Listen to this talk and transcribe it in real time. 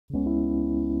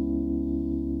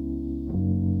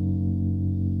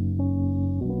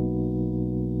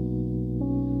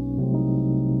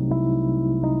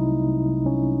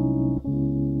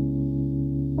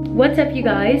What's up, you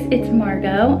guys? It's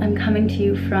Margot. I'm coming to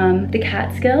you from the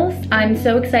Catskills. I'm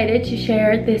so excited to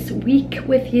share this week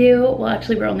with you. Well,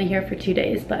 actually, we're only here for 2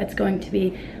 days, but it's going to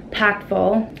be packed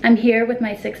full. I'm here with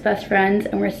my 6 best friends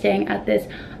and we're staying at this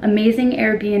amazing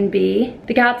Airbnb.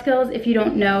 The Catskills, if you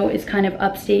don't know, is kind of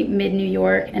upstate mid-New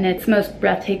York and it's the most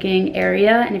breathtaking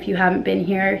area, and if you haven't been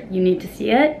here, you need to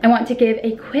see it. I want to give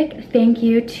a quick thank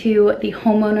you to the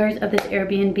homeowners of this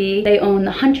Airbnb. They own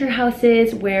the Hunter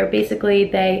houses, where basically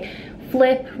they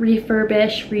flip,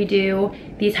 refurbish, redo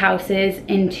these houses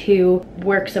into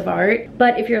works of art.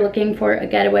 But if you're looking for a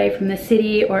getaway from the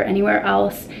city or anywhere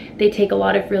else, they take a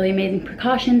lot of really amazing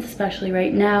precautions, especially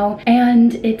right now.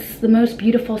 And it's the most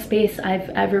beautiful space I've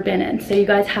ever been in. So you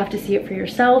guys have to see it for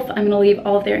yourself. I'm gonna leave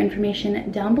all of their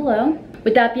information down below.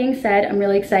 With that being said, I'm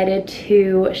really excited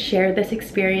to share this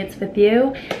experience with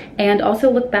you and also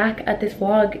look back at this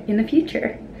vlog in the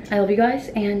future. I love you guys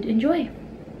and enjoy.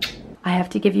 I have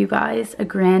to give you guys a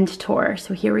grand tour,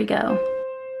 so here we go.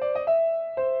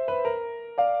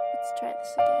 Let's try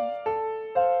this again.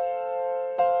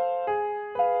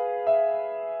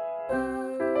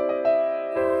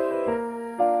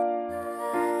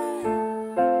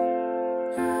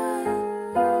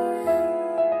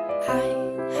 I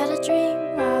had a dream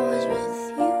I was with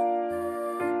you,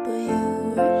 but you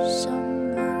were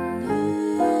someone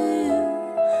new.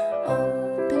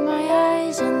 Opened my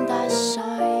eyes and I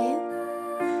saw you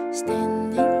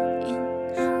standing in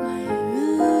my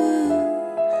room.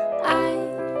 I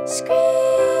screamed.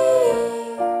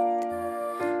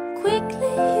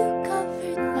 Quickly you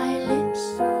covered my lips.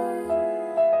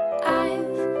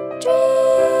 I've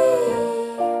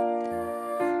dreamed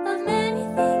of many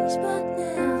things, but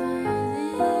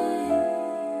never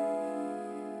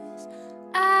this.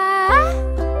 I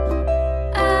ran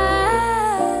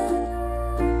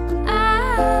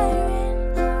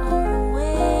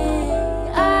away.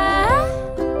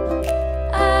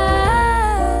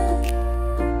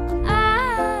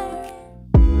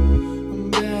 I'm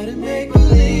bad at make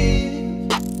believe.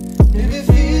 If it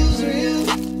feels real,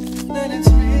 then it's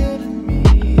real to me.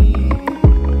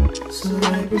 So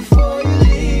right before you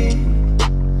leave,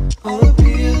 I'll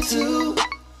appeal to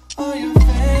all your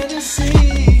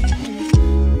fantasy. I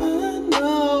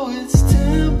know it's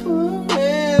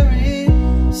temporary.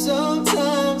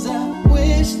 Sometimes I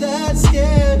wish that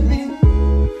scared me,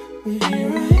 but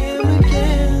here I am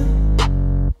again.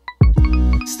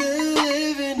 Still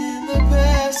living in the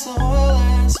past, so all I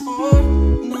ask for,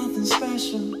 nothing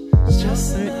special, it's just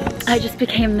that. I just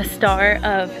became the star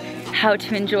of how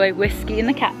to enjoy whiskey in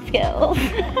the Catskills.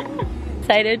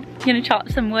 Excited, gonna chop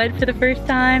some wood for the first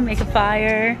time, make a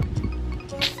fire.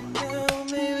 Now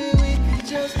maybe we could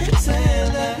just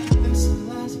pretend that this will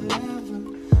last forever.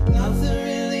 Nothing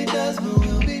really does, but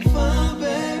we'll be fine,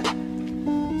 babe.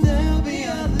 There'll be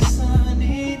other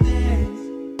sunny days.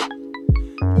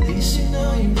 At least you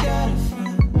know you got a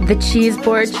friend. The cheese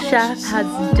board chef has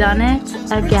done it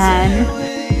again.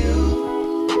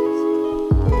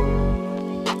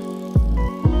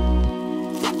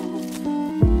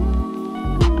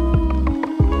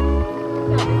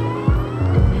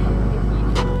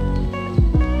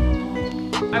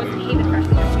 I was thinking the first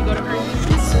time we go to her.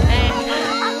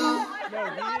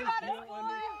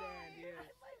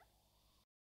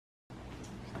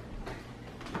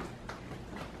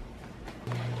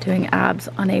 Doing abs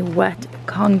on a wet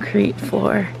concrete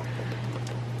floor.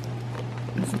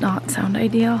 Does not sound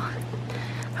ideal.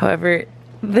 However,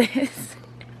 this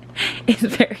is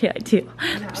very ideal.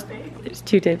 There's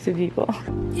 2 types of people.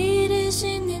 It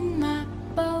isn't in my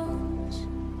bones.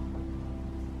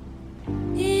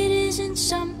 It isn't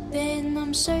something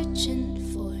I'm searching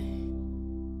for.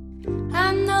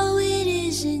 I know it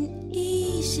isn't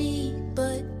easy,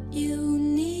 but you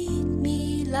need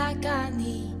me like I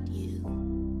need you.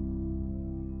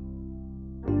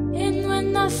 And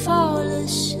when I fall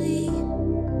asleep,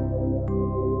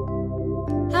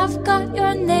 I've got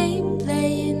your name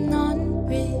playing on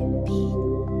repeat.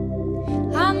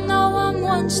 I know I'm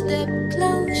one step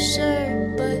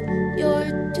closer, but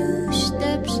you're 2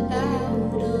 steps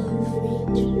out of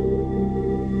reach.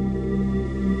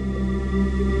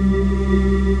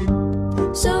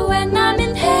 So when I'm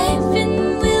in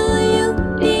heaven, will you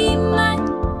be my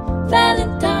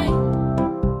Valentine?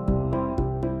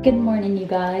 Good morning, you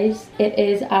guys. It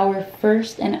is our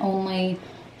first and only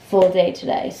full day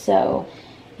today. So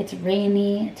it's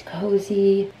rainy, it's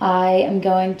cozy. I am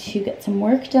going to get some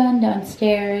work done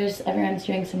downstairs. Everyone's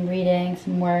doing some reading,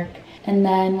 some work. And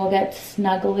then we'll get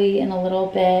snuggly in a little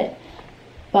bit,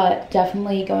 but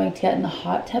definitely going to get in the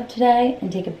hot tub today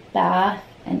and take a bath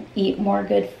and eat more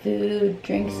good food,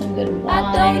 drink some good wine.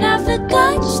 I don't have the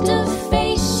guts to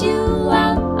face face you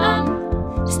out,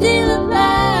 I'm still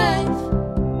alive.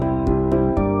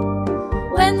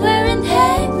 When we're in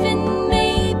heaven,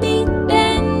 maybe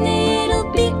then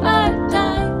it'll be our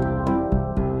time.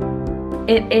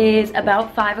 It is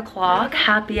about 5 o'clock,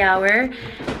 happy hour,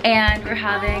 and we're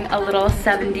having a little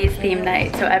 70s theme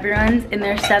night. So everyone's in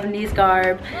their 70s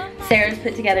garb. Sarah's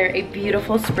put together a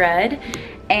beautiful spread,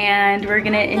 and we're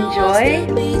gonna enjoy.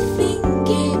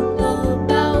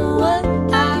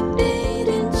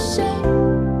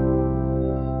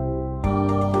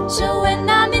 So when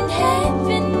I'm in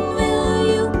heaven, will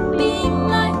you be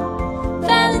my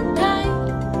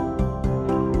Valentine?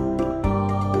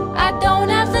 I don't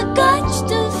have the guts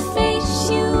to face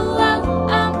you out,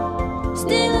 I'm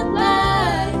still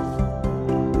alive.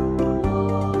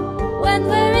 When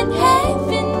we're in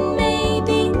heaven,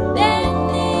 maybe then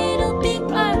it'll be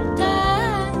our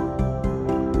time.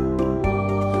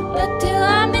 But till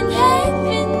I'm in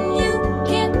heaven, you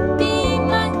can't be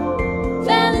my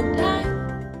Valentine.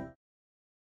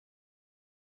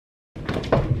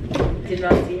 Did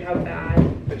not see how bad.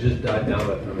 It just died down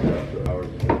by the time we got up 2 hours.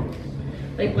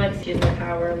 Like let's do an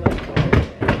hour.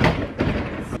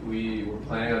 We were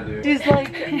planning on doing. She's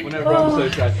like, Whenever I'm so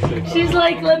sad to say. she's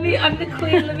like, I'm the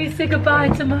queen, let me say goodbye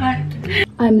to my.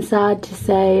 I'm sad to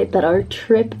say that our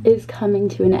trip is coming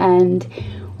to an end.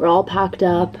 We're all packed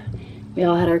up. We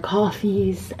all had our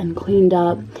coffees and cleaned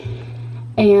up,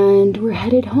 and we're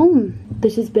headed home.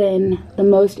 This has been the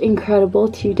most incredible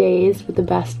 2 days with the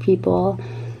best people.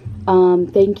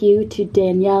 Thank you to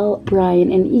Danielle,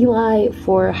 Brian, and Eli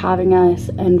for having us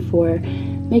and for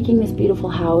making this beautiful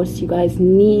house. You guys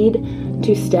need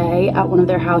to stay at one of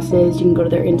their houses. You can go to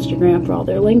their Instagram for all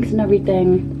their links and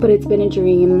everything. But it's been a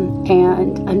dream,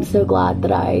 and I'm so glad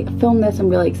that I filmed this. I'm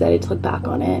really excited to look back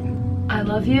on it. I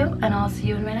love you, and I'll see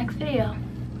you in my next video.